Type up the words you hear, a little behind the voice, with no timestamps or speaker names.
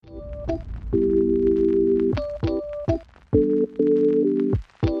Hey,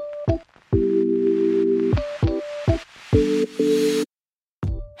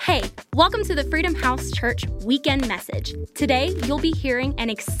 welcome to the Freedom House Church Weekend Message. Today, you'll be hearing an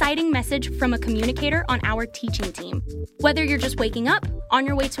exciting message from a communicator on our teaching team. Whether you're just waking up, on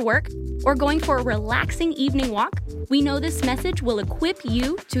your way to work, or going for a relaxing evening walk, we know this message will equip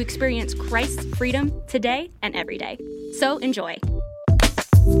you to experience Christ's freedom today and every day. So enjoy.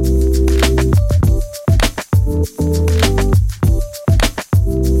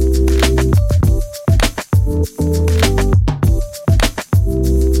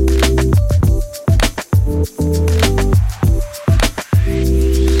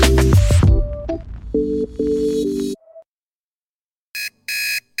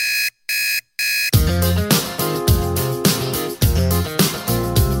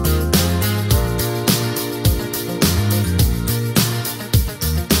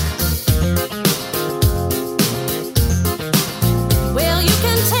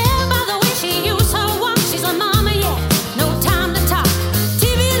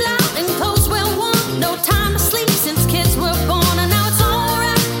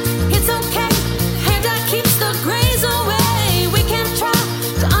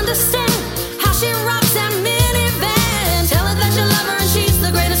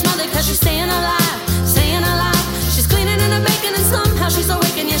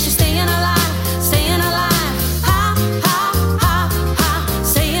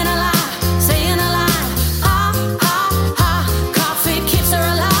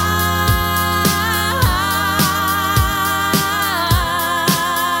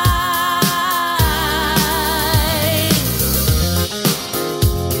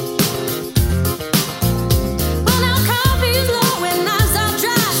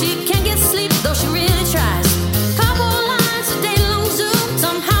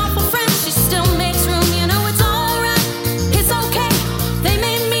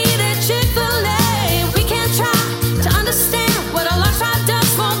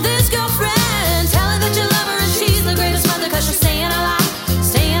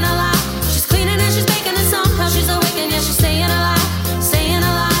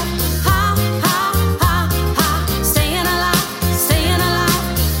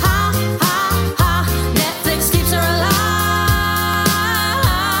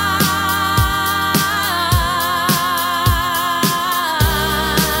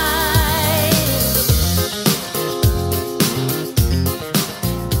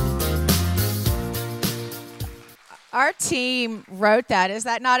 Our team wrote that. Is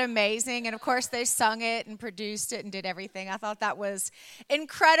that not amazing? And of course, they sung it and produced it and did everything. I thought that was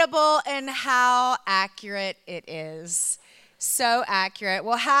incredible and how accurate it is. So accurate.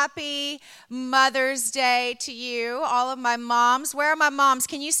 Well, happy Mother's Day to you, all of my moms. Where are my moms?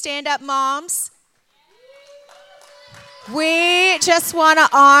 Can you stand up, moms? We just want to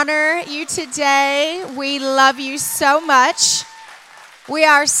honor you today. We love you so much. We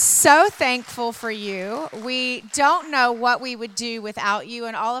are so thankful for you. We don't know what we would do without you,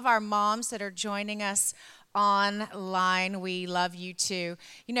 and all of our moms that are joining us online, we love you too.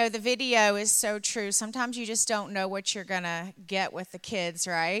 You know, the video is so true. Sometimes you just don't know what you're going to get with the kids,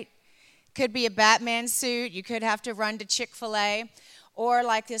 right? Could be a Batman suit. You could have to run to Chick-fil-A. Or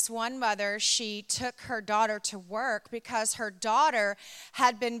like this one mother, she took her daughter to work because her daughter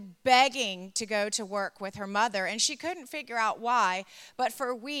had been begging to go to work with her mother, and she couldn't figure out why. But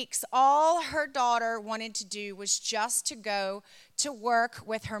for weeks, all her daughter wanted to do was just to go to work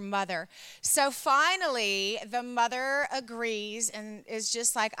with her mother. So finally, the mother agrees and is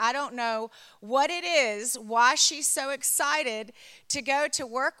just like, I don't know what it is, why she's so excited to go to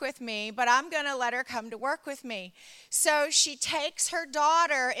work with me, but I'm going to let her come to work with me. So she takes her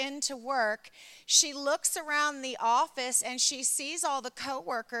daughter into work. She looks around the office and she sees all the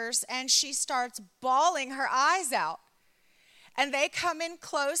coworkers and she starts bawling her eyes out. And they come in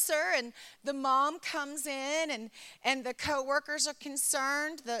closer, and the mom comes in, and the coworkers are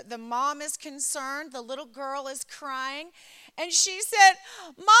concerned. The mom is concerned. The little girl is crying. And she said,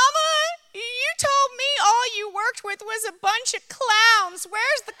 Mama, you told me all you worked with was a bunch of clowns.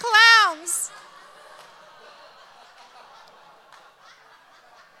 Where's the clowns?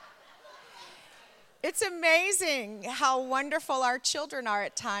 It's amazing how wonderful our children are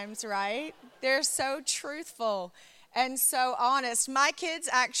at times, right? They're so truthful. and so honest. My kids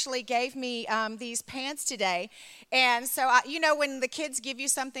actually gave me these pants today. And so, when the kids give you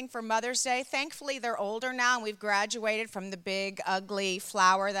something for Mother's Day, thankfully they're older now and we've graduated from the big, ugly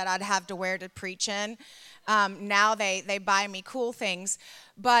flower that I'd have to wear to preach in. Now they buy me cool things.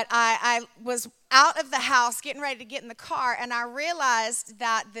 But I was out of the house getting ready to get in the car, and I realized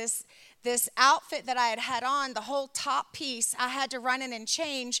that this outfit that I had on, the whole top piece, I had to run in and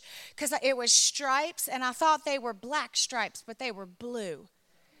change because it was stripes, and I thought they were black stripes, but they were blue.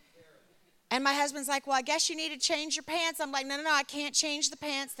 And my husband's like, well, I guess you need to change your pants. I'm like, no, I can't change the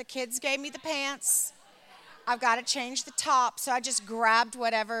pants. The kids gave me the pants. I've got to change the top. So I just grabbed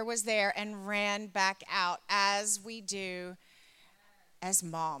whatever was there and ran back out, as we do as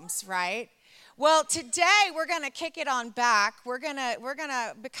moms, right? Well, today we're going to kick it on back. We're gonna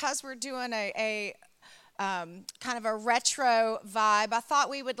because we're doing a kind of a retro vibe. I thought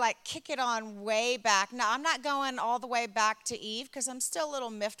we would kick it on way back. Now, I'm not going all the way back to Eve because I'm still a little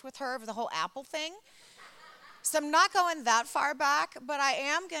miffed with her over the whole apple thing. So I'm not going that far back, but I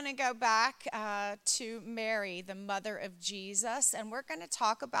am going to go back to Mary, the mother of Jesus, and we're going to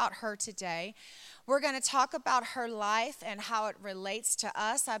talk about her today. We're going to talk about her life and how it relates to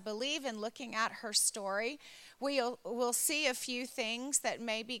us. I believe in looking at her story, we'll see a few things that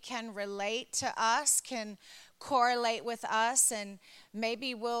maybe can relate to us, can correlate with us, and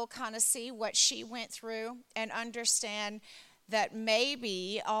maybe we'll kind of see what she went through and understand that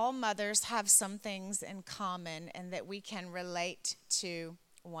maybe all mothers have some things in common and that we can relate to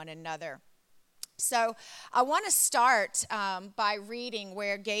one another. So I want to start by reading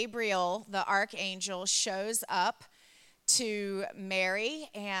where Gabriel, the archangel, shows up to Mary,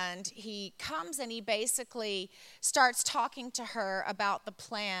 and he comes and he basically starts talking to her about the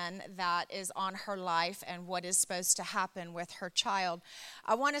plan that is on her life and what is supposed to happen with her child.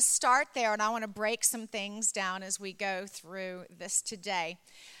 I want to start there, and I want to break some things down as we go through this today.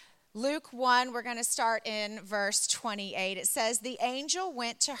 Luke 1, we're going to start in verse 28. It says, the angel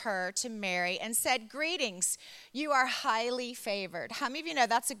went to her, to Mary, and said, greetings, you are highly favored. How many of you know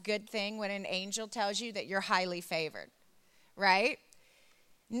that's a good thing when an angel tells you that you're highly favored, right?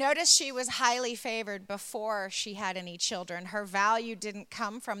 Notice she was highly favored before she had any children. Her value didn't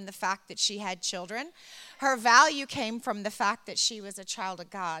come from the fact that she had children. Her value came from the fact that she was a child of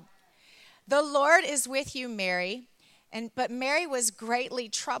God. The Lord is with you, Mary. But Mary was greatly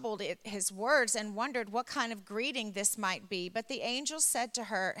troubled at his words and wondered what kind of greeting this might be. But the angel said to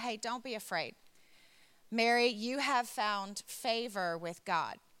her, hey, don't be afraid. Mary, you have found favor with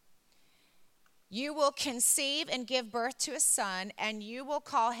God. You will conceive and give birth to a son, and you will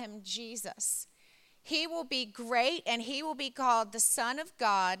call him Jesus. He will be great, and he will be called the Son of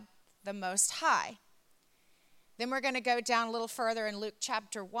God, the Most High. Then we're going to go down a little further in Luke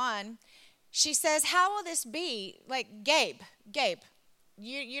chapter 1. She says, how will this be? Gabe,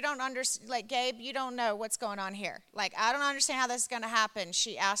 you don't understand, Gabe, you don't know what's going on here. I don't understand how this is going to happen,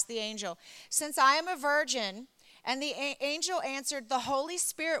 she asked the angel. Since I am a virgin, and the angel answered, the Holy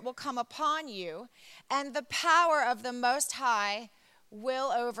Spirit will come upon you, and the power of the Most High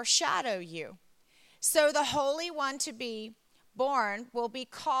will overshadow you. So the Holy One to be born will be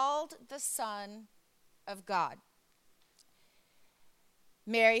called the Son of God.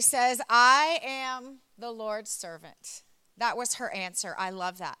 Mary says, I am the Lord's servant. That was her answer. I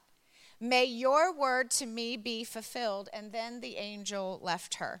love that. May your word to me be fulfilled. And then the angel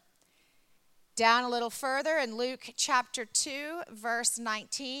left her. Down a little further in Luke chapter 2, verse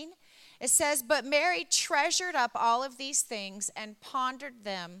 19, it says, but Mary treasured up all of these things and pondered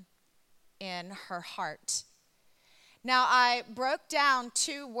them in her heart. Now, I broke down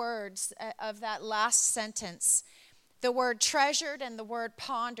two words of that last sentence, the word treasured and the word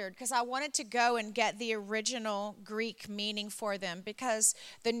pondered, because I wanted to go and get the original Greek meaning for them, because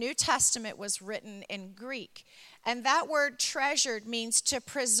the New Testament was written in Greek. And that word treasured means to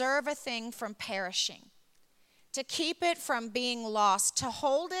preserve a thing from perishing, to keep it from being lost, to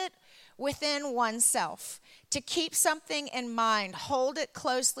hold it within oneself, to keep something in mind, hold it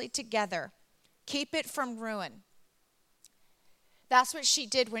closely together, keep it from ruin. That's what she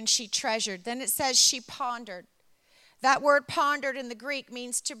did when she treasured. Then it says she pondered. That word pondered in the Greek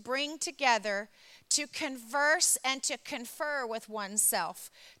means to bring together, to converse and to confer with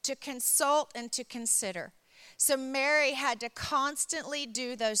oneself, to consult and to consider. So Mary had to constantly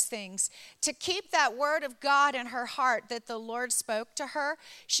do those things. To keep that word of God in her heart that the Lord spoke to her,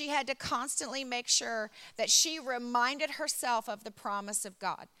 she had to constantly make sure that she reminded herself of the promise of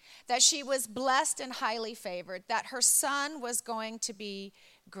God, that she was blessed and highly favored, that her son was going to be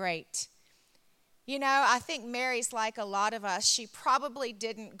great. You know, I think Mary's like a lot of us. She probably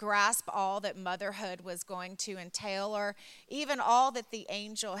didn't grasp all that motherhood was going to entail, or even all that the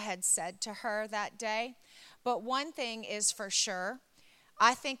angel had said to her that day. But one thing is for sure,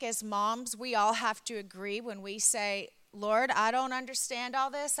 I think as moms, we all have to agree when we say, Lord, I don't understand all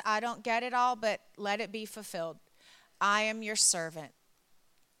this, I don't get it all, but let it be fulfilled. I am your servant.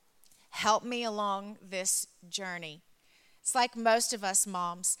 Help me along this journey. It's like most of us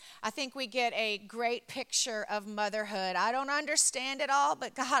moms. I think we get a great picture of motherhood. I don't understand it all,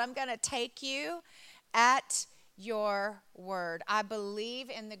 but God, I'm going to take you at your word. I believe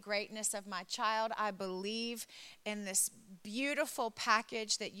in the greatness of my child. I believe in this beautiful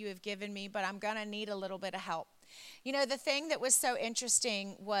package that you have given me, but I'm going to need a little bit of help. You know, the thing that was so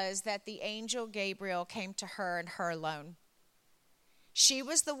interesting was that the angel Gabriel came to her and her alone. She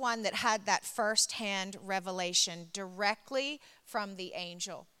was the one that had that firsthand revelation directly from the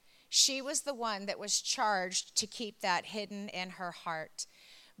angel. She was the one that was charged to keep that hidden in her heart.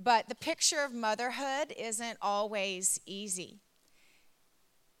 But the picture of motherhood isn't always easy.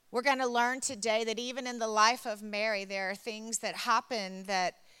 We're going to learn today that even in the life of Mary, there are things that happen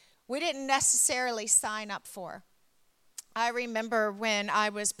that we didn't necessarily sign up for. I remember when I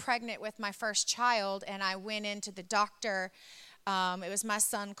was pregnant with my first child and I went into the doctor. It was my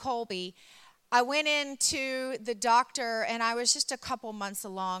son, Colby. I went into the doctor, and I was just a couple months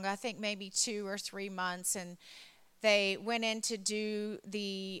along, I think maybe 2 or 3 months, and they went in to do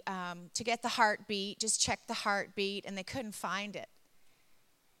to get the heartbeat, just check the heartbeat, and they couldn't find it.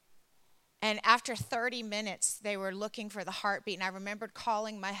 And after 30 minutes, they were looking for the heartbeat, and I remembered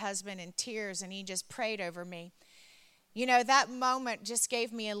calling my husband in tears, and he just prayed over me. You know, that moment just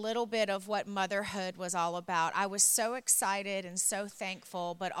gave me a little bit of what motherhood was all about. I was so excited and so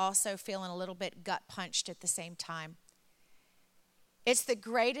thankful, but also feeling a little bit gut punched at the same time. It's the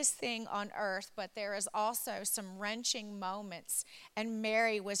greatest thing on earth, but there is also some wrenching moments, and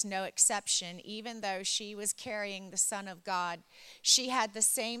Mary was no exception. Even though she was carrying the Son of God, she had the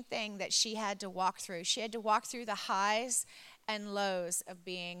same thing that she had to walk through. She had to walk through the highs and lows of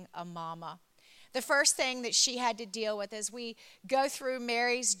being a mama. The first thing that she had to deal with as we go through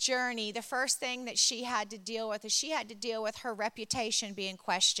Mary's journey, the first thing that she had to deal with is she had to deal with her reputation being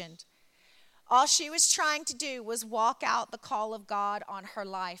questioned. All she was trying to do was walk out the call of God on her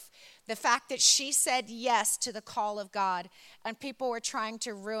life. The fact that she said yes to the call of God, and people were trying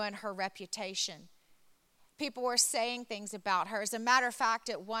to ruin her reputation. People were saying things about her. As a matter of fact,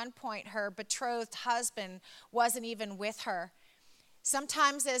 at one point, her betrothed husband wasn't even with her.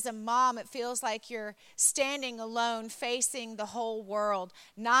 Sometimes as a mom, it feels like you're standing alone facing the whole world.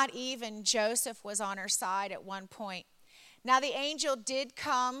 Not even Joseph was on her side at one point. Now, the angel did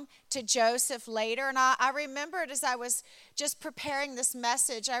come to Joseph later, and I remembered as I was just preparing this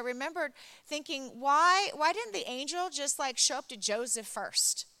message, I remembered thinking, why didn't the angel just show up to Joseph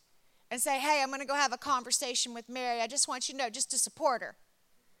first and say, hey, I'm going to go have a conversation with Mary. I just want you to know, just to support her.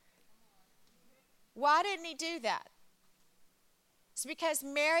 Why didn't he do that? It's because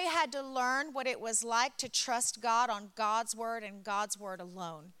Mary had to learn what it was like to trust God on God's word and God's word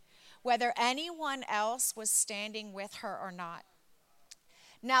alone, whether anyone else was standing with her or not.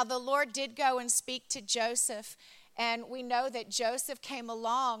 Now, the Lord did go and speak to Joseph, and we know that Joseph came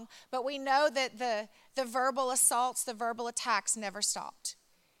along, but we know that the verbal assaults, the verbal attacks never stopped.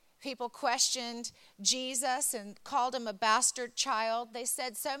 People questioned Jesus and called him a bastard child. They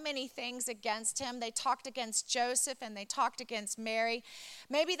said so many things against him. They talked against Joseph and they talked against Mary.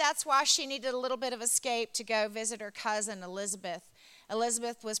 Maybe that's why she needed a little bit of escape to go visit her cousin Elizabeth.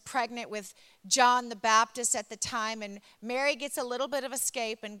 Elizabeth was pregnant with John the Baptist at the time, and Mary gets a little bit of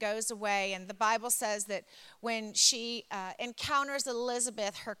escape and goes away. And the Bible says that when she encounters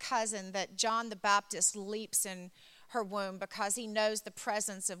Elizabeth, her cousin, that John the Baptist leaps in her womb because he knows the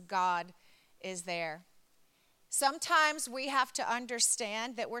presence of God is there. Sometimes we have to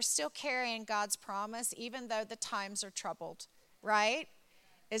understand that we're still carrying God's promise even though the times are troubled, right?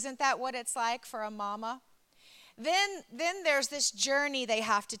 Isn't that what it's like for a mama? Then there's this journey they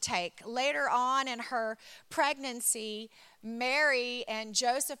have to take. Later on in her pregnancy, Mary and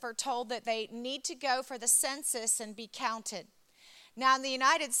Joseph are told that they need to go for the census and be counted. Now, in the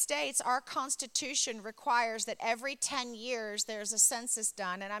United States, our Constitution requires that every 10 years there's a census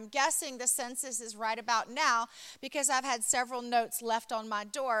done. And I'm guessing the census is right about now because I've had several notes left on my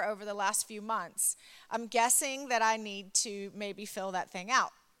door over the last few months. I'm guessing that I need to maybe fill that thing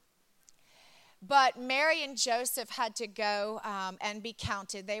out. But Mary and Joseph had to go and be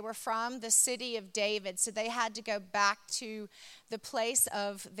counted. They were from the city of David, so they had to go back to the place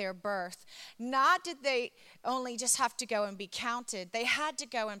of their birth. Not did they only just have to go and be counted, they had to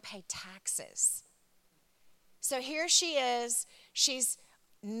go and pay taxes. So here she is. She's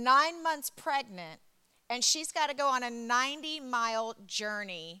 9 months pregnant, and she's got to go on a 90-mile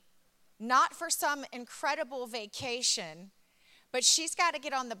journey, not for some incredible vacation, but she's got to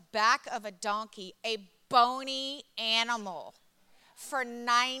get on the back of a donkey, a bony animal, for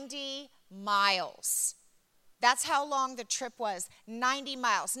 90 miles. That's how long the trip was, 90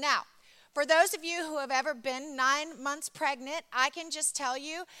 miles. Now, for those of you who have ever been 9 months pregnant, I can just tell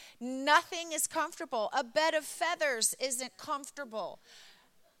you, nothing is comfortable. A bed of feathers isn't comfortable.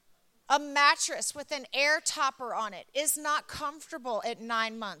 A mattress with an air topper on it is not comfortable at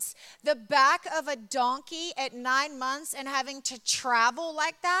 9 months. The back of a donkey at 9 months and having to travel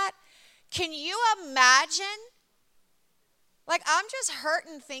like that, can you imagine? Like, I'm just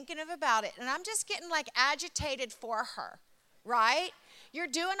hurting thinking about it, and I'm just getting like agitated for her, right? You're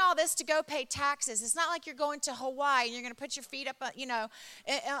doing all this to go pay taxes. It's not like you're going to Hawaii and you're going to put your feet up,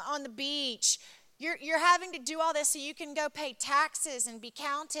 on the beach. You're having to do all this so you can go pay taxes and be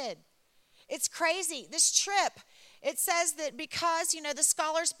counted. It's crazy. This trip, it says that because, the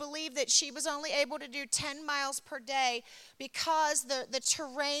scholars believe that she was only able to do 10 miles per day because the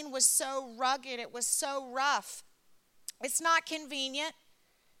terrain was so rugged, it was so rough. It's not convenient.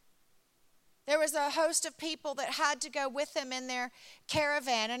 There was a host of people that had to go with them in their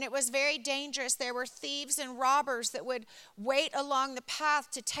caravan, and it was very dangerous. There were thieves and robbers that would wait along the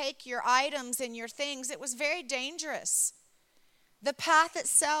path to take your items and your things. It was very dangerous. The path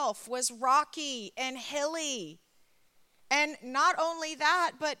itself was rocky and hilly. And not only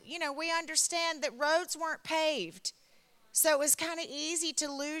that, but, we understand that roads weren't paved. So it was kind of easy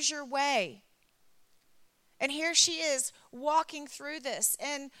to lose your way. And here she is walking through this.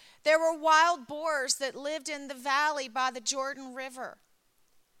 And there were wild boars that lived in the valley by the Jordan River.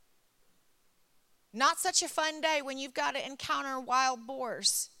 Not such a fun day when you've got to encounter wild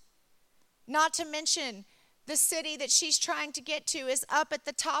boars. Not to mention, the city that she's trying to get to is up at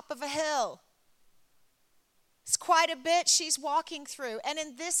the top of a hill. It's quite a bit she's walking through. And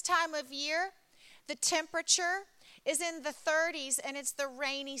in this time of year, the temperature is in the 30s and it's the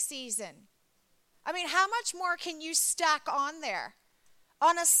rainy season. I mean, how much more can you stack on there?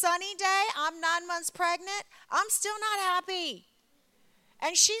 On a sunny day, I'm 9 months pregnant, I'm still not happy.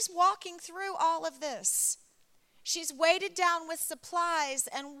 And she's walking through all of this. She's weighted down with supplies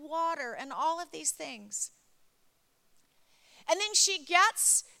and water and all of these things. And then she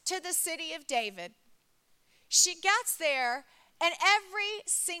gets to the city of David. She gets there, and every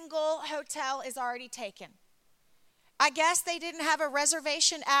single hotel is already taken. I guess they didn't have a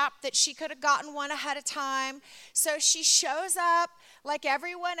reservation app that she could have gotten one ahead of time. So she shows up like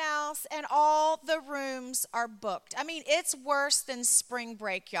everyone else, and all the rooms are booked. I mean, it's worse than spring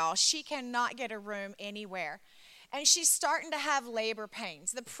break, y'all. She cannot get a room anywhere. And she's starting to have labor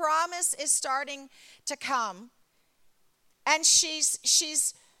pains. The promise is starting to come. And she's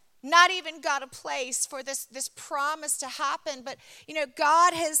not even got a place for this promise to happen. But,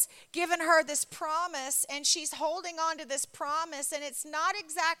 God has given her this promise, and she's holding on to this promise, and it's not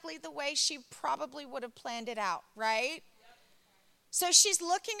exactly the way she probably would have planned it out, right? So she's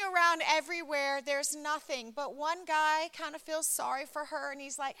looking around everywhere. There's nothing. But one guy kind of feels sorry for her, and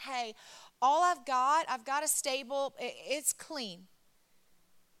he's like, hey, all I've got a stable. It's clean.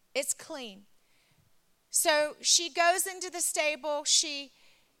 It's clean. So she goes into the stable. She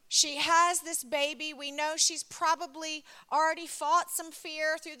has this baby. We know she's probably already fought some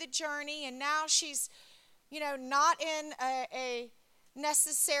fear through the journey, and now she's, not in a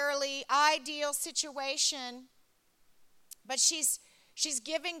necessarily ideal situation, but she's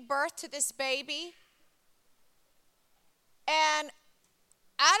giving birth to this baby. And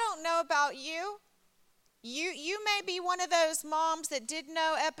I don't know about you. You may be one of those moms that didn't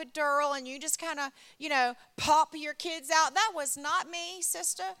know epidural, and you just kind of, pop your kids out. That was not me,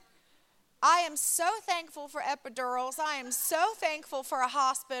 sister. I am so thankful for epidurals. I am so thankful for a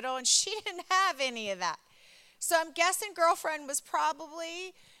hospital, and she didn't have any of that. So I'm guessing girlfriend was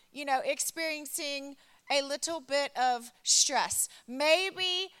probably, experiencing a little bit of stress.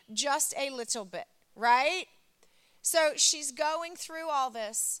 Maybe just a little bit, right? So she's going through all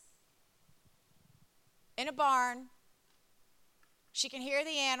this in a barn. She can hear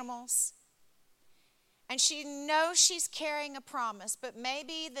the animals. And she knows she's carrying a promise, but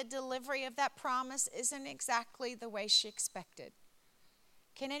maybe the delivery of that promise isn't exactly the way she expected.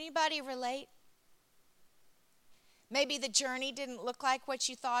 Can anybody relate? Maybe the journey didn't look like what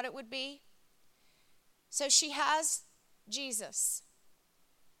you thought it would be. So she has Jesus.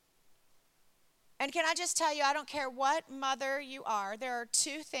 And can I just tell you, I don't care what mother you are, there are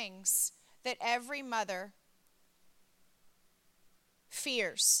two things that every mother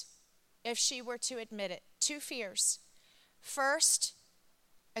fears if she were to admit it. 2 fears. First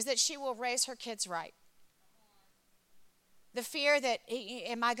is that she will raise her kids right. The fear that,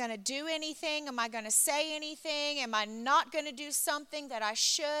 am I going to do anything? Am I going to say anything? Am I not going to do something that I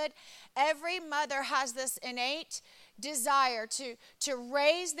should? Every mother has this innate desire to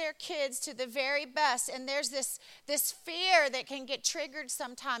raise their kids to the very best. And there's this fear that can get triggered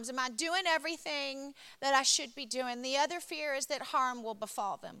sometimes. Am I doing everything that I should be doing? The other fear is that harm will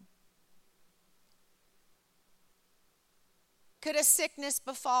befall them. Could a sickness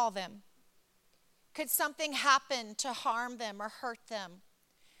befall them? Could something happen to harm them or hurt them?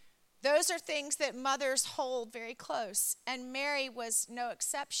 Those are things that mothers hold very close, and Mary was no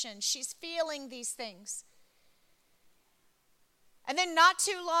exception. She's feeling these things. And then not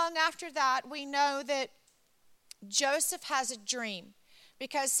too long after that, we know that Joseph has a dream.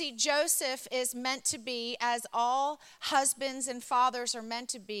 Because, see, Joseph is meant to be, as all husbands and fathers are meant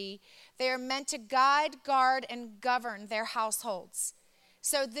to be, they are meant to guide, guard, and govern their households.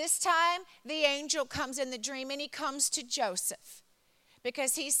 So this time, the angel comes in the dream, and he comes to Joseph.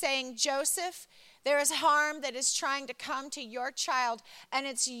 Because he's saying, Joseph, there is harm that is trying to come to your child, and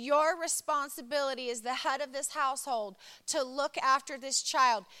it's your responsibility as the head of this household to look after this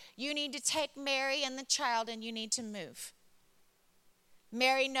child. You need to take Mary and the child, and you need to move.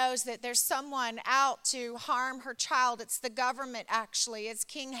 Mary knows that there's someone out to harm her child. It's the government, actually. It's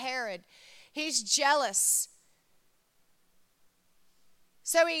King Herod. He's jealous.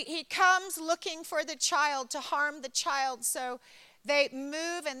 So he comes looking for the child, to harm the child. So they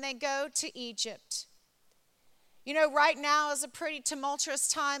move and they go to Egypt. You know, right now is a pretty tumultuous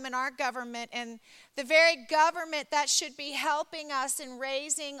time in our government, and the very government that should be helping us in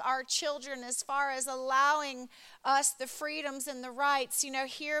raising our children as far as allowing us the freedoms and the rights. You know,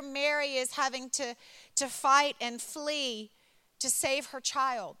 here Mary is having to fight and flee to save her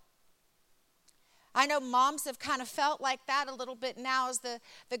child. I know moms have kind of felt like that a little bit now, as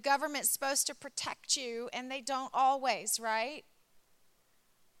the government's supposed to protect you, and they don't always, right?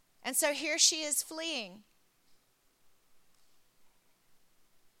 And so here she is fleeing.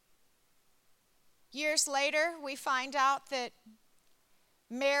 Years later, we find out that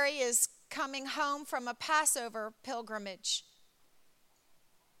Mary is coming home from a Passover pilgrimage.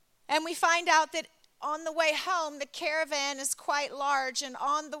 And we find out that on the way home, the caravan is quite large, and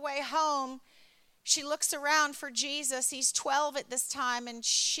on the way home, she looks around for Jesus. He's 12 at this time, and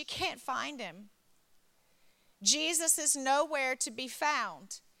she can't find him. Jesus is nowhere to be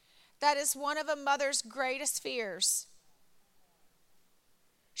found. That is one of a mother's greatest fears.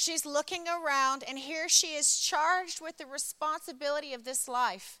 She's looking around, and here she is charged with the responsibility of this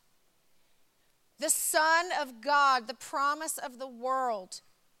life. The Son of God, the promise of the world.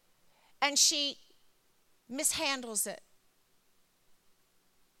 And she mishandles it.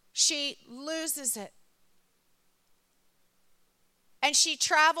 She loses it. And she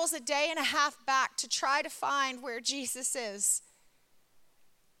travels a day and a half back to try to find where Jesus is.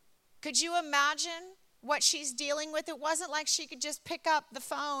 Could you imagine what she's dealing with? It wasn't like she could just pick up the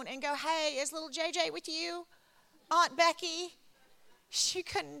phone and go, hey, is little JJ with you? Aunt Becky? She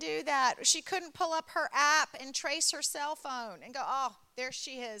couldn't do that. She couldn't pull up her app and trace her cell phone and go, oh, there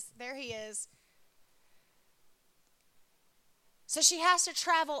she is. There he is. So she has to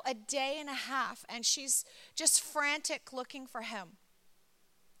travel a day and a half, and she's just frantic looking for him.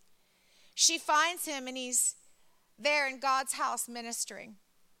 She finds him, and he's there in God's house ministering.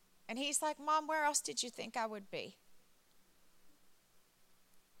 And he's like, Mom, where else did you think I would be?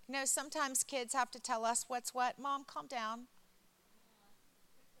 You know, sometimes kids have to tell us what's what. Mom, calm down.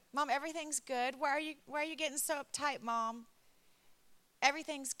 Mom, everything's good. Why are you getting so uptight, Mom?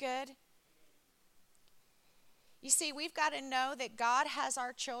 Everything's good. You see, we've got to know that God has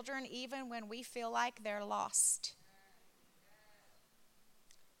our children even when we feel like they're lost.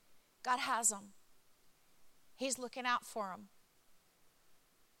 God has them. He's looking out for them.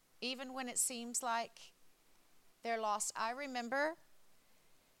 Even when it seems like they're lost. I remember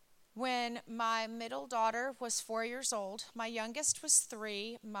when my middle daughter was 4 years old. My youngest was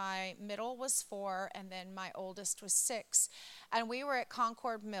 3, my middle was 4, and then my oldest was 6. And we were at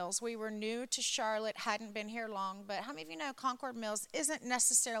Concord Mills. We were new to Charlotte, hadn't been here long, but how many of you know Concord Mills isn't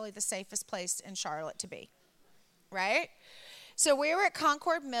necessarily the safest place in Charlotte to be, right? So we were at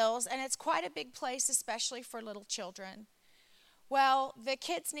Concord Mills, and it's quite a big place, especially for little children. Well, the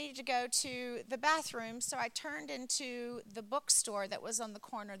kids needed to go to the bathroom, so I turned into the bookstore that was on the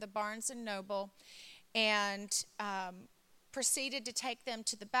corner, the Barnes & Noble, and proceeded to take them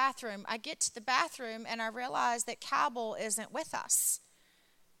to the bathroom. I get to the bathroom, and I realize that Cabell isn't with us.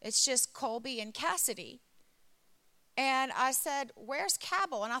 It's just Colby and Cassidy. And I said, "Where's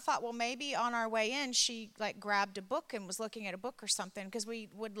Cabell?" And I thought, well, maybe on our way in, she like grabbed a book and was looking at a book or something, because we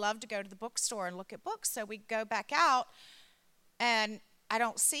would love to go to the bookstore and look at books. So we go back out, and I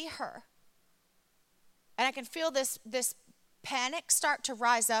don't see her. And I can feel this panic start to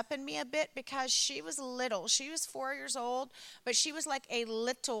rise up in me a bit, because she was little. She was 4 years old, but she was like a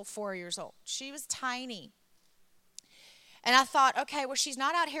little 4 years old. She was tiny. And I thought, okay, well, she's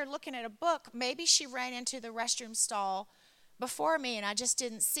not out here looking at a book. Maybe she ran into the restroom stall before me and I just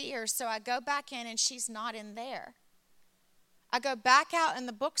didn't see her. So I go back in and she's not in there. I go back out in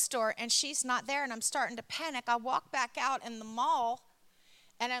the bookstore and she's not there, and I'm starting to panic. I walk back out in the mall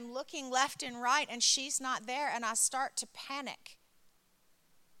and I'm looking left and right and she's not there, and I start to panic.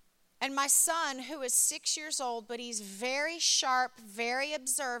 And my son, who is 6 years old, but he's very sharp, very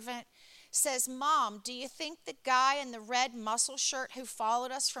observant, says, "Mom, do you think the guy in the red muscle shirt who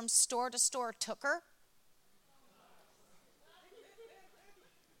followed us from store to store took her?"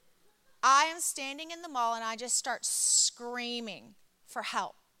 I am standing in the mall and I just start screaming for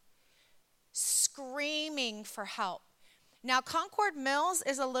help. Screaming for help. Now, Concord Mills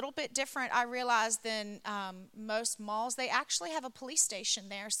is a little bit different, I realize, than most malls. They actually have a police station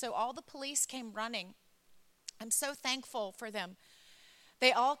there, so all the police came running. I'm so thankful for them.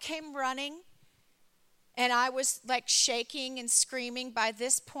 They all came running, and I was like shaking and screaming. By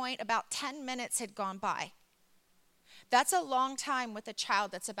this point, about 10 minutes had gone by. That's a long time with a child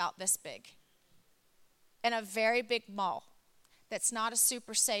that's about this big in a very big mall that's not a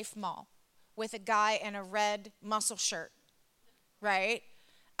super safe mall with a guy in a red muscle shirt, right?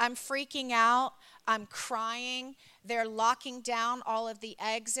 I'm freaking out. I'm crying. They're locking down all of the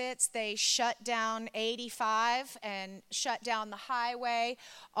exits. They shut down 85 and shut down the highway.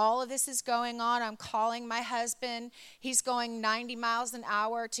 All of this is going on. I'm calling my husband. He's going 90 miles an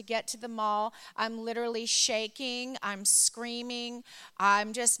hour to get to the mall. I'm literally shaking. I'm screaming.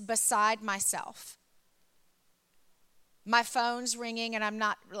 I'm just beside myself. My phone's ringing and I'm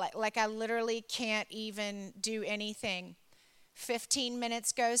not, like I literally can't even do anything. 15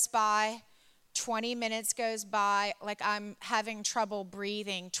 minutes goes by, 20 minutes goes by, like I'm having trouble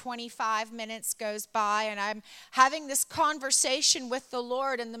breathing. 25 minutes goes by, and I'm having this conversation with the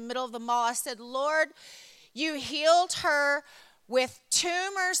Lord in the middle of the mall. I said, "Lord, you healed her with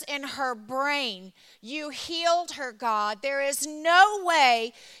tumors in her brain. You healed her, God. There is no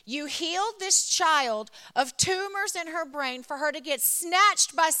way you healed this child of tumors in her brain for her to get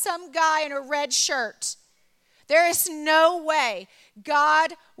snatched by some guy in a red shirt. There is no way.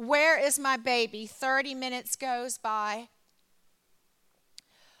 God, where is my baby?" 30 minutes goes by.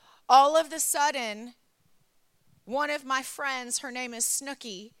 All of a sudden, one of my friends, her name is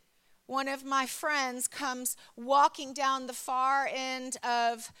Snooky, one of my friends comes walking down the far end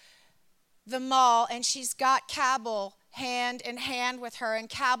of the mall, and she's got Cabell hand in hand with her, and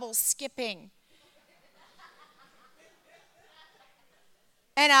Cabell's skipping.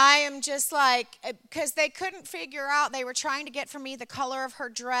 And I am just like, because they couldn't figure out, they were trying to get from me the color of her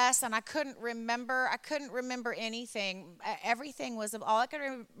dress, and I couldn't remember anything. Everything was, all I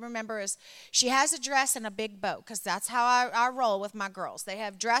could remember is she has a dress and a big bow, because that's how I roll with my girls. They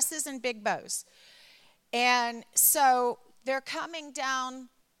have dresses and big bows. And so they're coming down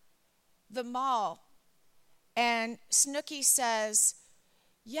the mall, and Snooky says,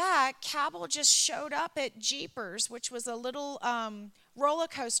 "Yeah, Cabell just showed up at Jeepers," which was a little roller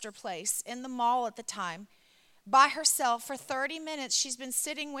coaster place in the mall at the time, by herself for 30 minutes. She's been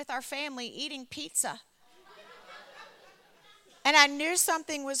sitting with our family eating pizza. And I knew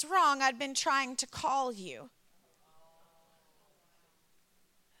something was wrong. I'd been trying to call you.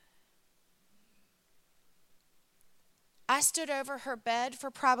 I stood over her bed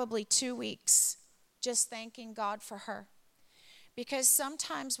for probably 2 weeks, just thanking God for her. Because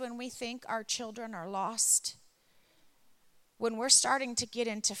sometimes when we think our children are lost, when we're starting to get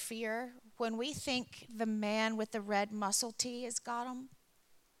into fear, when we think the man with the red muscle tee has got them,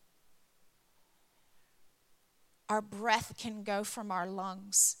 our breath can go from our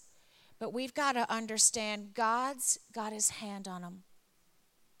lungs. But we've got to understand God's got his hand on them.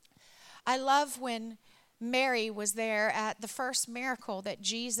 I love when Mary was there at the first miracle that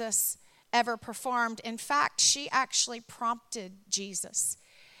Jesus ever performed. In fact, she actually prompted Jesus.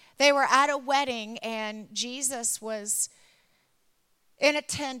 They were at a wedding, and Jesus was in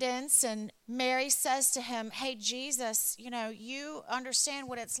attendance, and Mary says to him, "Hey, Jesus, you understand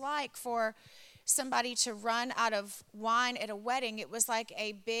what it's like for somebody to run out of wine at a wedding. It was like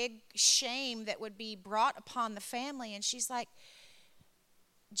a big shame that would be brought upon the family." And she's like,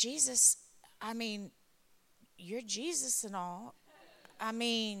 "Jesus, you're Jesus and all.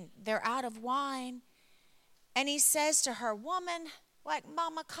 They're out of wine." And he says to her, woman, like,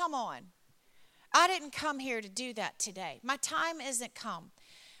 Mama, come on. I didn't come here to do that today. My time isn't come.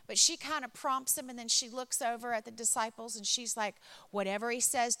 But she kind of prompts him, and then she looks over at the disciples, and she's like, whatever he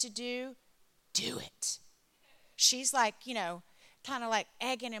says to do it. She's like, kind of like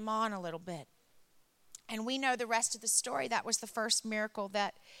egging him on a little bit. And we know the rest of the story. That was the first miracle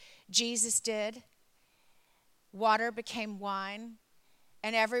that Jesus did. Water became wine,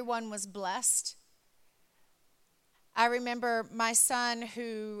 and everyone was blessed. I remember my son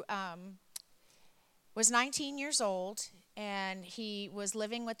who was 19 years old, and he was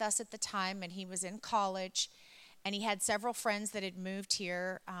living with us at the time, and he was in college, and he had several friends that had moved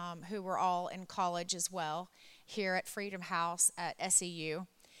here who were all in college as well, here at Freedom House at SEU.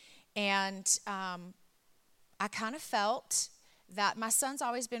 And I kind of felt that my son's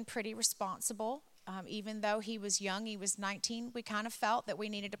always been pretty responsible. Even though he was young, he was 19, we kind of felt that we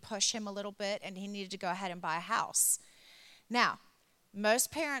needed to push him a little bit, and he needed to go ahead and buy a house. Now,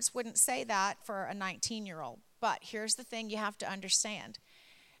 most parents wouldn't say that for a 19-year-old, but here's the thing you have to understand.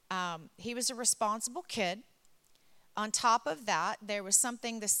 He was a responsible kid. On top of that, there was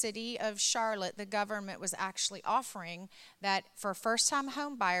something the city of Charlotte, the government, was actually offering that for first-time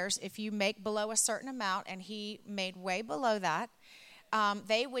home buyers, if you make below a certain amount, and he made way below that,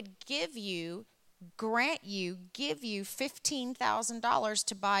 they would give you $15,000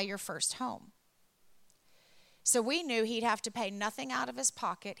 to buy your first home. So we knew he'd have to pay nothing out of his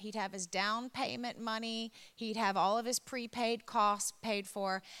pocket. He'd have his down payment money. He'd have all of his prepaid costs paid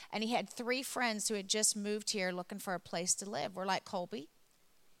for. And he had 3 friends who had just moved here looking for a place to live. We're like, Colby,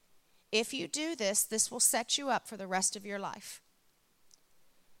 if you do this, this will set you up for the rest of your life.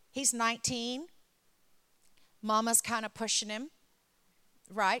 He's 19. Mama's kind of pushing him,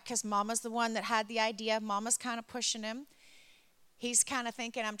 right? Because Mama's the one that had the idea. Mama's kind of pushing him. He's kind of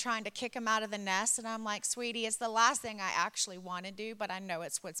thinking I'm trying to kick him out of the nest. And I'm like, sweetie, it's the last thing I actually want to do, but I know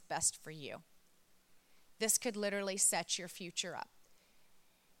it's what's best for you. This could literally set your future up.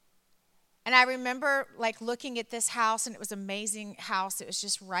 And I remember like looking at this house, and it was an amazing house. It was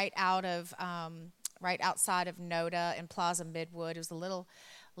just right outside of Noda in Plaza Midwood. It was a little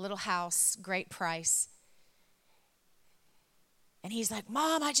house, great price. And he's like,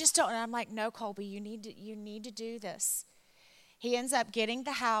 Mom, I just don't. And I'm like, no, Colby, you need to do this. He ends up getting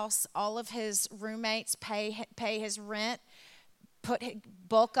the house. All of his roommates pay his rent,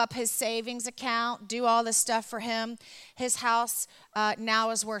 bulk up his savings account, do all this stuff for him. His house now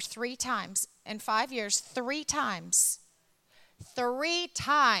is worth 3 times, in 5 years, 3 times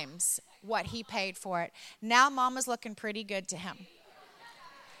what he paid for it. Now Mama's looking pretty good to him.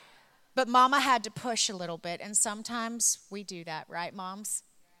 But Mama had to push a little bit, and sometimes we do that, right, moms?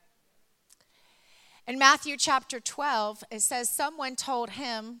 In Matthew chapter 12, it says, someone told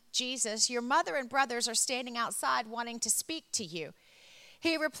him, Jesus, your mother and brothers are standing outside wanting to speak to you.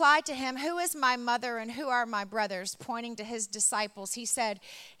 He replied to him, who is my mother and who are my brothers? Pointing to his disciples, he said,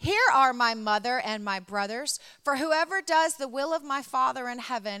 here are my mother and my brothers. For whoever does the will of my Father in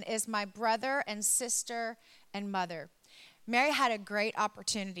heaven is my brother and sister and mother. Mary had a great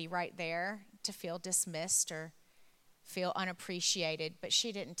opportunity right there to feel dismissed or feel unappreciated, but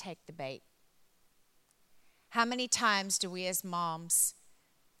she didn't take the bait. How many times do we as moms,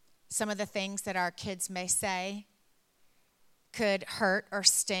 some of the things that our kids may say could hurt or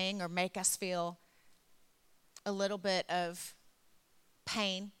sting or make us feel a little bit of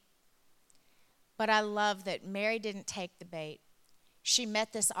pain? But I love that Mary didn't take the bait. She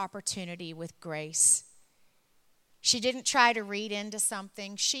met this opportunity with grace. She didn't try to read into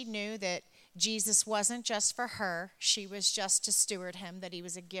something. She knew that Jesus wasn't just for her. She was just to steward him, that he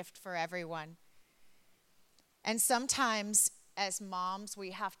was a gift for everyone. And sometimes as moms,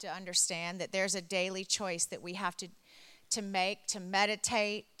 we have to understand that there's a daily choice that we have to make, to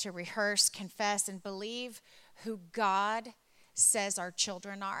meditate, to rehearse, confess, and believe who God says our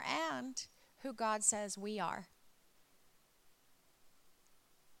children are and who God says we are.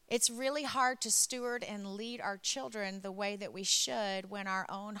 It's really hard to steward and lead our children the way that we should when our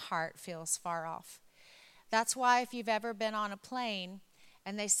own heart feels far off. That's why if you've ever been on a plane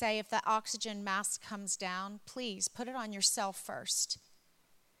and they say if the oxygen mask comes down, please put it on yourself first.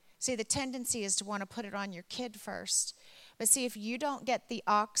 See, the tendency is to want to put it on your kid first. But see, if you don't get the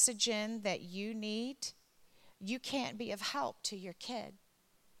oxygen that you need, you can't be of help to your kid.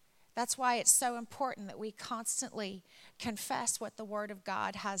 That's why it's so important that we constantly confess what the Word of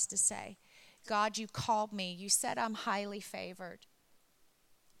God has to say. God, you called me. You said I'm highly favored.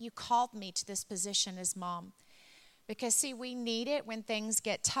 You called me to this position as mom. Because, see, we need it when things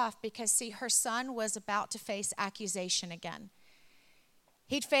get tough. Because, see, her son was about to face accusation again.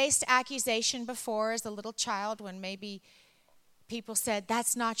 He'd faced accusation before as a little child when maybe people said,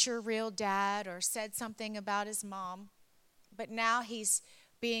 "That's not your real dad," or said something about his mom. But now he's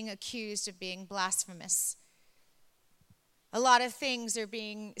being accused of being blasphemous. A lot of things are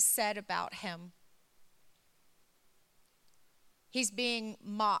being said about him. He's being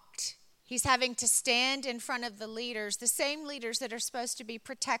mocked. He's having to stand in front of the leaders, the same leaders that are supposed to be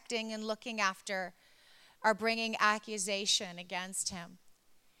protecting and looking after, are bringing accusation against him.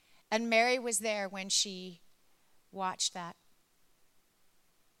 And Mary was there when she watched that.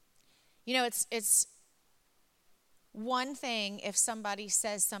 You know, it's one thing if somebody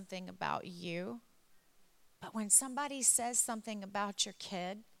says something about you, but when somebody says something about your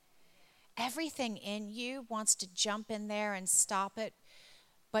kid, everything in you wants to jump in there and stop it.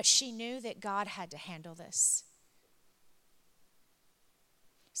 But she knew that God had to handle this.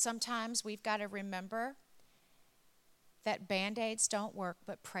 Sometimes we've got to remember that Band-Aids don't work,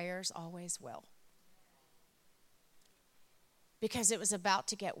 but prayers always will. Because it was about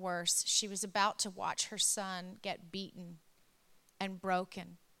to get worse. She was about to watch her son get beaten and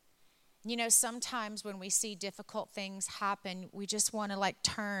broken. You know, sometimes when we see difficult things happen, we just want to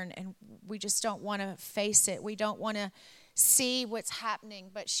turn and we just don't want to face it. We don't want to see what's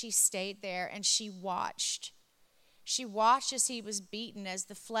happening, but she stayed there and she watched. She watched as he was beaten, as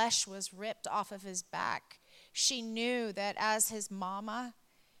the flesh was ripped off of his back. She knew that as his mama,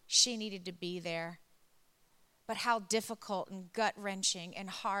 she needed to be there. But how difficult and gut-wrenching and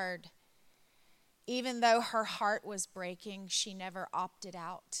hard. Even though her heart was breaking, she never opted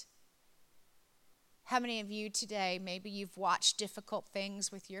out. How many of you today, maybe you've watched difficult things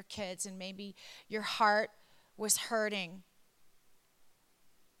with your kids and maybe your heart was hurting,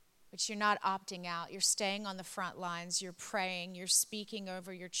 but you're not opting out. You're staying on the front lines. You're praying. You're speaking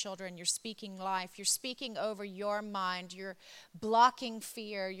over your children. You're speaking life. You're speaking over your mind. You're blocking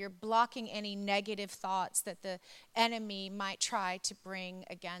fear. You're blocking any negative thoughts that the enemy might try to bring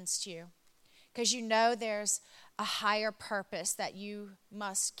against you. Because you know there's a higher purpose that you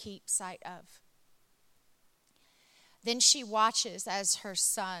must keep sight of. Then she watches as her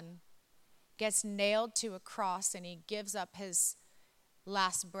son gets nailed to a cross and he gives up his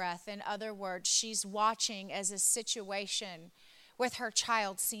last breath. In other words, she's watching as a situation with her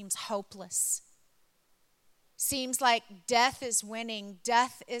child seems hopeless. Seems like death is winning,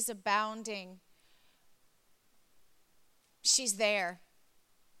 death is abounding. She's there.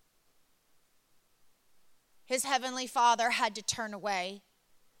 His heavenly Father had to turn away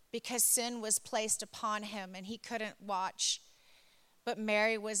because sin was placed upon him and he couldn't watch. But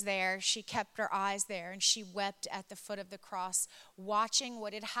Mary was there. She kept her eyes there and she wept at the foot of the cross, watching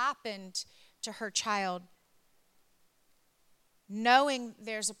what had happened to her child. Knowing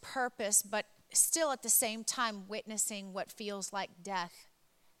there's a purpose, but still at the same time witnessing what feels like death.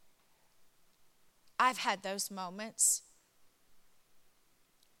 I've had those moments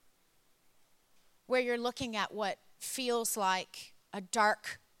where you're looking at what feels like a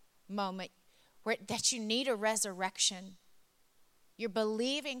dark moment, that you need a resurrection. You're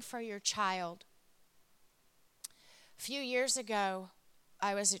believing for your child. A few years ago,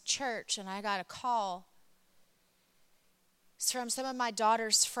 I was at church and I got a call. It's from some of my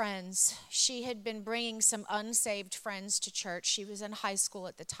daughter's friends. She had been bringing some unsaved friends to church. She was in high school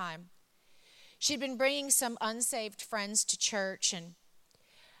at the time. She'd been bringing some unsaved friends to church, and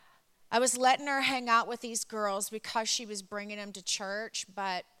I was letting her hang out with these girls because she was bringing them to church,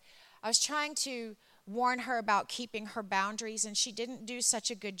 but I was trying to warn her about keeping her boundaries, and she didn't do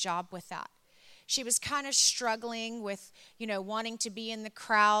such a good job with that. She was kind of struggling with, wanting to be in the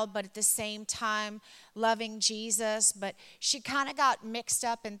crowd, but at the same time loving Jesus. But she kind of got mixed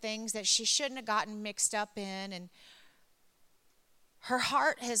up in things that she shouldn't have gotten mixed up in. And her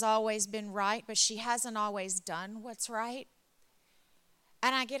heart has always been right, but she hasn't always done what's right.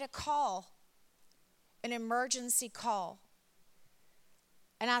 And I get a call, an emergency call.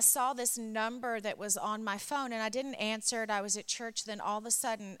 And I saw this number that was on my phone, and I didn't answer it. I was at church. Then all of a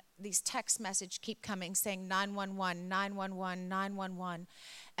sudden, these text messages keep coming saying 911, 911, 911.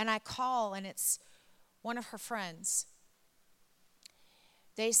 And I call, and it's one of her friends.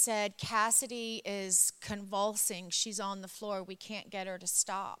 They said, Cassidy is convulsing. She's on the floor. We can't get her to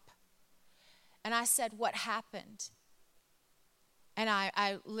stop. And I said, what happened? And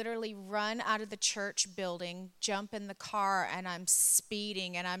I literally run out of the church building, jump in the car, and I'm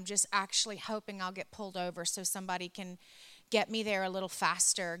speeding, and I'm just actually hoping I'll get pulled over so somebody can get me there a little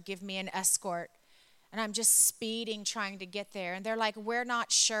faster, give me an escort. And I'm just speeding, trying to get there. And they're like, we're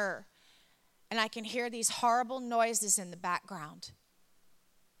not sure. And I can hear these horrible noises in the background.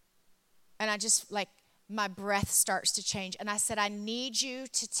 And I just my breath starts to change. And I said, I need you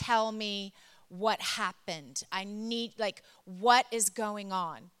to tell me what happened. I need, what is going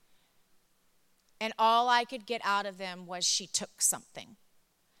on? And all I could get out of them was she took something.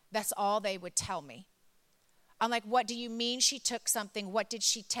 That's all they would tell me. I'm like, what do you mean she took something? What did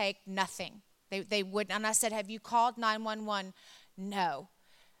she take? Nothing. They wouldn't. And I said, have you called 911? No.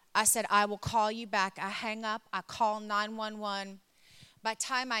 I said, I will call you back. I hang up. I call 911. By the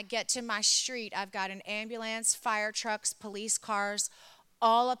time I get to my street, I've got an ambulance, fire trucks, police cars,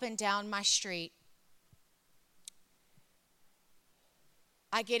 all up and down my street.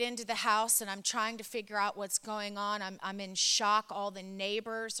 I get into the house and I'm trying to figure out what's going on. I'm in shock. All the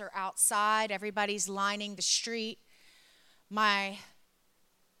neighbors are outside. Everybody's lining the street. My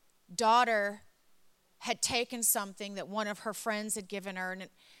daughter had taken something that one of her friends had given her, and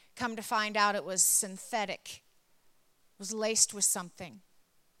come to find out it was synthetic. It was laced with something.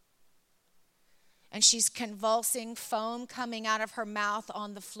 And she's convulsing, foam coming out of her mouth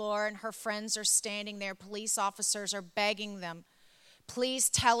on the floor, and her friends are standing there. Police officers are begging them, please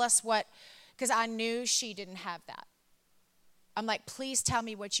tell us what, because I knew she didn't have that. I'm like, please tell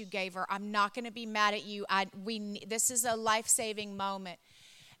me what you gave her. I'm not going to be mad at you. This is a life-saving moment.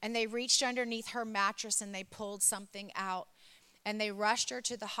 And they reached underneath her mattress and they pulled something out. And they rushed her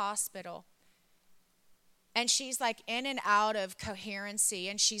to the hospital. And she's like in and out of coherency.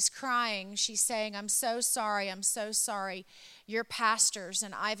 And she's crying. She's saying, I'm so sorry. I'm so sorry. You're pastors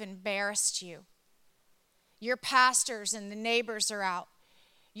and I've embarrassed you. You're pastors and the neighbors are out.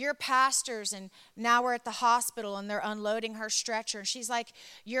 You're pastors and now we're at the hospital and they're unloading her stretcher. And she's like,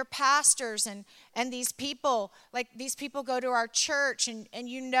 you're pastors and these people, these people go to our church and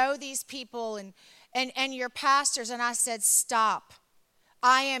you know these people and you're pastors. And I said, stop.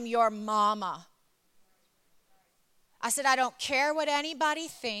 I am your mama. I said, I don't care what anybody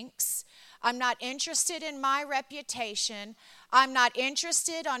thinks. I'm not interested in my reputation. I'm not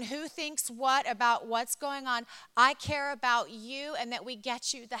interested on who thinks what about what's going on. I care about you and that we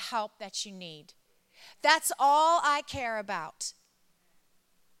get you the help that you need. That's all I care about.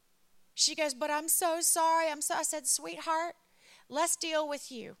 She goes, but I'm so sorry. I said, sweetheart, let's deal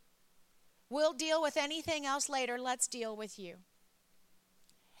with you. We'll deal with anything else later. Let's deal with you.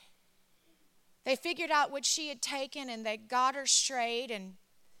 They figured out what she had taken and they got her straight, and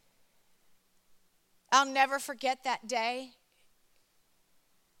I'll never forget that day.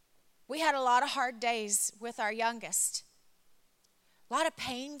 We had a lot of hard days with our youngest. A lot of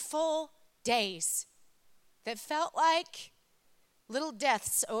painful days that felt like little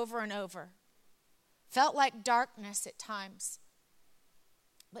deaths over and over. Felt like darkness at times.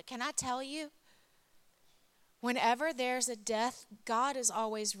 But can I tell you, whenever there's a death, God is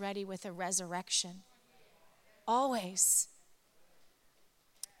always ready with a resurrection. Always.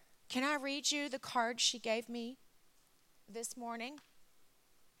 Can I read you the card she gave me this morning?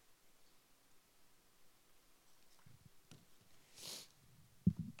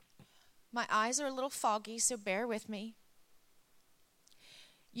 My eyes are a little foggy, so bear with me.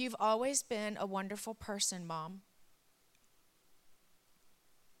 You've always been a wonderful person, Mom.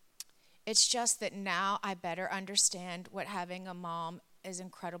 It's just that now I better understand what having a mom as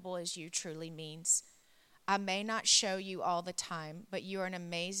incredible as you truly means. I may not show you all the time, but you are an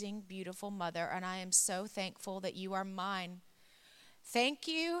amazing, beautiful mother, and I am so thankful that you are mine. Thank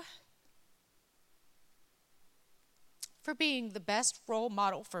you for being the best role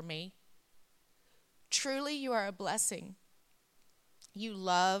model for me. Truly, you are a blessing. You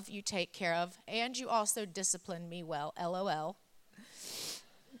love, you take care of, and you also discipline me well, LOL.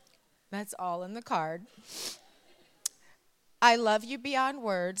 That's all in the card. I love you beyond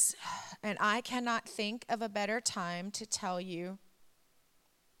words, and I cannot think of a better time to tell you.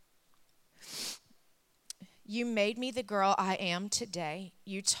 You made me the girl I am today.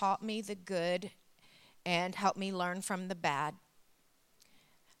 You taught me the good and helped me learn from the bad.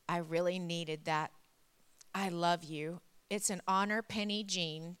 I really needed that. I love you. It's an honor, Penny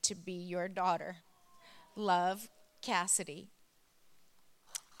Jean, to be your daughter. Love, Cassidy.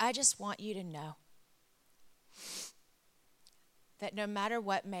 I just want you to know that no matter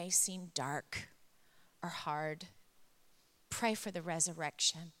what may seem dark or hard, pray for the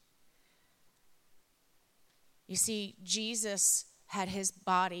resurrection. You see, Jesus had his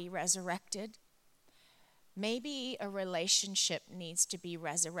body resurrected. Maybe a relationship needs to be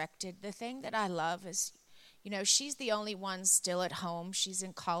resurrected. The thing that I love is, she's the only one still at home. She's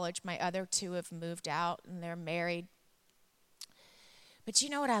in college. My other two have moved out and they're married. But you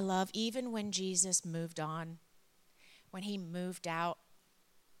know what I love? Even when Jesus moved on, when he moved out,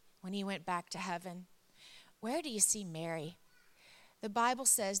 when he went back to heaven, where do you see Mary? The Bible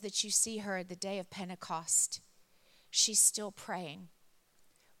says that you see her at the day of Pentecost. She's still praying.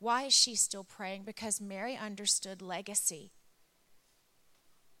 Why is she still praying? Because Mary understood legacy.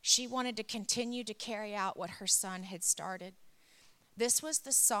 She wanted to continue to carry out what her son had started. This was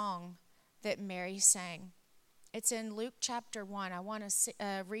the song that Mary sang. It's in Luke chapter 1. I want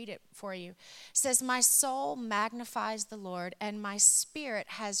to read it for you. It says, "My soul magnifies the Lord, and my spirit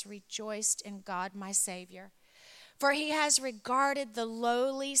has rejoiced in God my Savior. For he has regarded the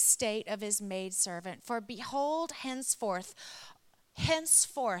lowly state of his maidservant. For behold, henceforth,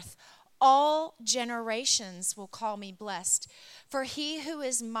 all generations will call me blessed. For he who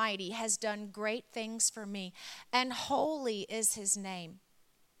is mighty has done great things for me, and holy is his name.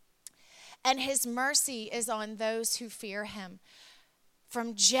 And his mercy is on those who fear him."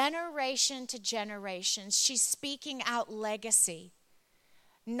 From generation to generation, she's speaking out legacy.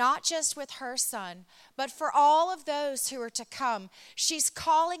 Not just with her son, but for all of those who are to come. She's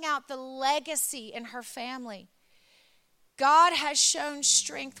calling out the legacy in her family. God has shown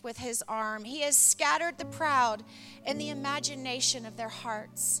strength with his arm. He has scattered the proud in the imagination of their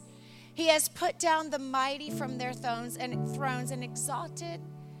hearts. He has put down the mighty from their thrones and exalted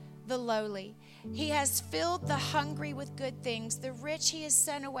the lowly. He has filled the hungry with good things. The rich he has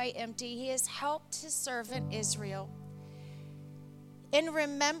sent away empty. He has helped his servant Israel. In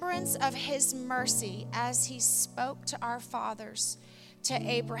remembrance of his mercy, as he spoke to our fathers, to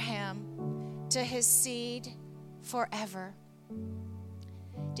Abraham, to his seed forever.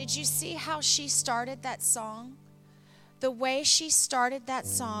 Did you see how she started that song? The way she started that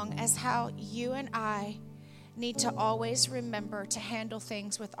song is how you and I need to always remember to handle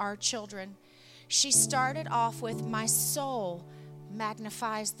things with our children. She started off with, "My soul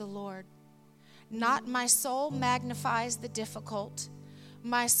magnifies the Lord." Not "my soul magnifies the difficult.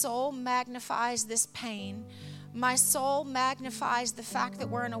 My soul magnifies this pain. My soul magnifies the fact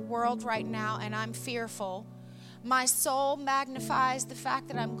that we're in a world right now and I'm fearful. My soul magnifies the fact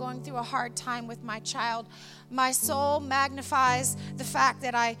that I'm going through a hard time with my child. My soul magnifies the fact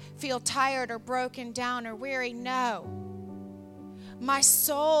that I feel tired or broken down or weary." No. My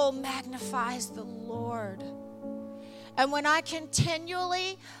soul magnifies the Lord. And when I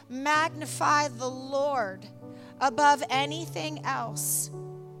continually magnify the Lord above anything else,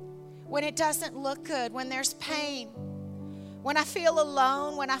 when it doesn't look good, when there's pain, when I feel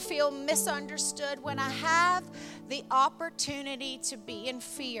alone, when I feel misunderstood, when I have the opportunity to be in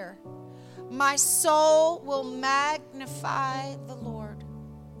fear, my soul will magnify the Lord.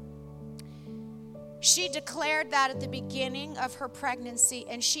 She declared that at the beginning of her pregnancy,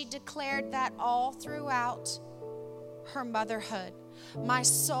 and she declared that all throughout her motherhood. My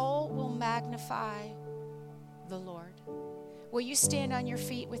soul will magnify the Lord. Will you stand on your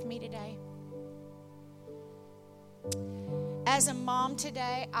feet with me today? As a mom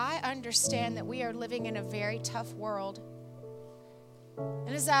today, I understand that we are living in a very tough world. And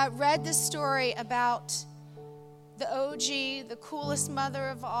as I read this story about the OG, the coolest mother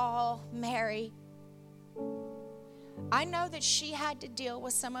of all, Mary, I know that she had to deal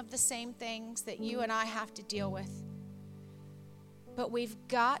with some of the same things that you and I have to deal with. But we've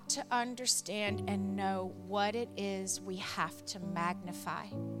got to understand and know what it is we have to magnify.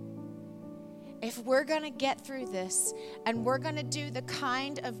 If we're going to get through this and we're going to do the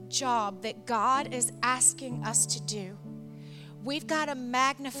kind of job that God is asking us to do, we've got to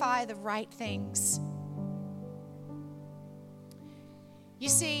magnify the right things. You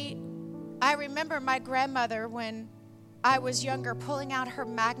see, I remember my grandmother when I was younger pulling out her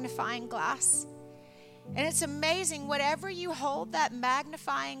magnifying glass. And it's amazing, whatever you hold that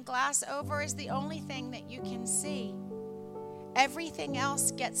magnifying glass over is the only thing that you can see. Everything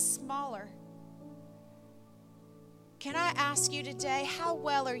else gets smaller. Can I ask you today, how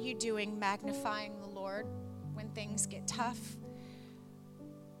well are you doing magnifying the Lord when things get tough?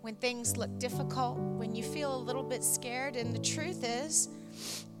 When things look difficult? When you feel a little bit scared? And the truth is,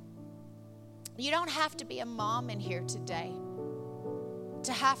 you don't have to be a mom in here today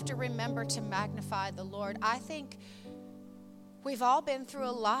to have to remember to magnify the Lord. I think we've all been through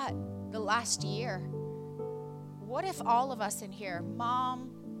a lot the last year. What if all of us in here,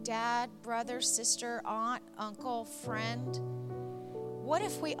 mom, dad, brother, sister, aunt, uncle, friend, what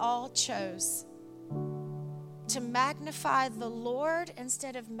if we all chose to magnify the Lord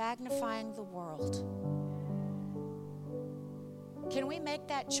instead of magnifying the world? Can we make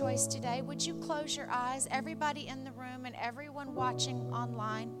that choice today? Would you close your eyes, everybody in the room and everyone watching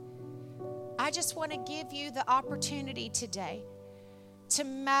online? I just want to give you the opportunity today to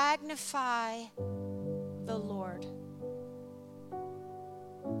magnify the Lord.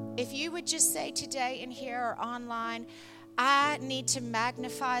 If you would just say today in here or online, I need to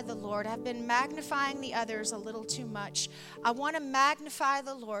magnify the Lord. I've been magnifying the others a little too much. I want to magnify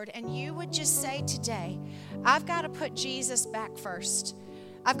the Lord. And you would just say today, I've got to put Jesus back first.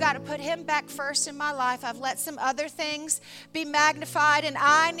 I've got to put him back first in my life. I've let some other things be magnified, and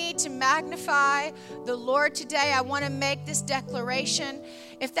I need to magnify the Lord today. I want to make this declaration.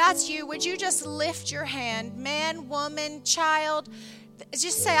 If that's you, would you just lift your hand? Man, woman, child,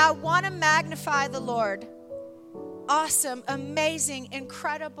 just say, I want to magnify the Lord. Awesome, amazing,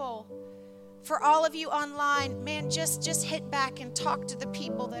 incredible. For all of you online, man, just hit back and talk to the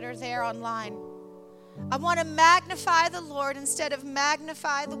people that are there online. I want to magnify the Lord instead of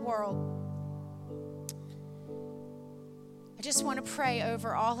magnify the world. I just want to pray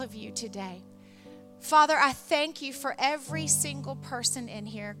over all of you today. Father, I thank you for every single person in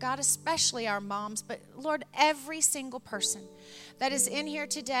here. God, especially our moms, but Lord, every single person that is in here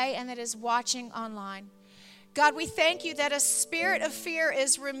today and that is watching online. God, we thank you that a spirit of fear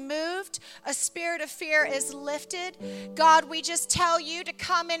is removed, a spirit of fear is lifted. God, we just tell you to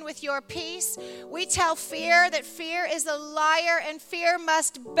come in with your peace. We tell fear that fear is a liar and fear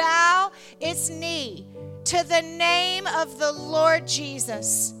must bow its knee to the name of the Lord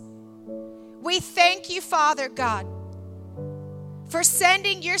Jesus. We thank you, Father God, for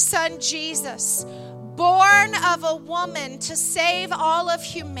sending your son Jesus, born of a woman, to save all of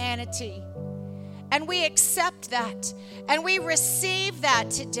humanity. And we accept that, and we receive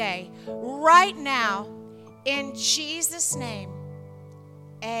that today, right now, in Jesus' name.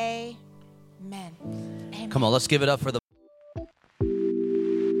 Amen. Amen. Come on, let's give it up for the...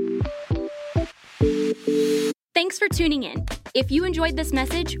 Thanks for tuning in. If you enjoyed this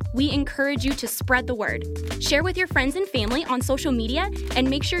message, we encourage you to spread the word. Share with your friends and family on social media, and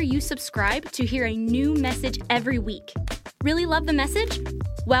make sure you subscribe to hear a new message every week. Really love the message?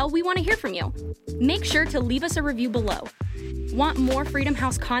 Well, we want to hear from you. Make sure to leave us a review below. Want more Freedom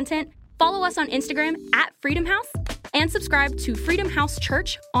House content? Follow us on Instagram @Freedom House and subscribe to Freedom House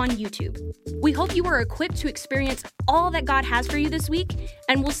Church on YouTube. We hope you are equipped to experience all that God has for you this week,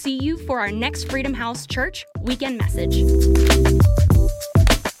 and we'll see you for our next Freedom House Church weekend message.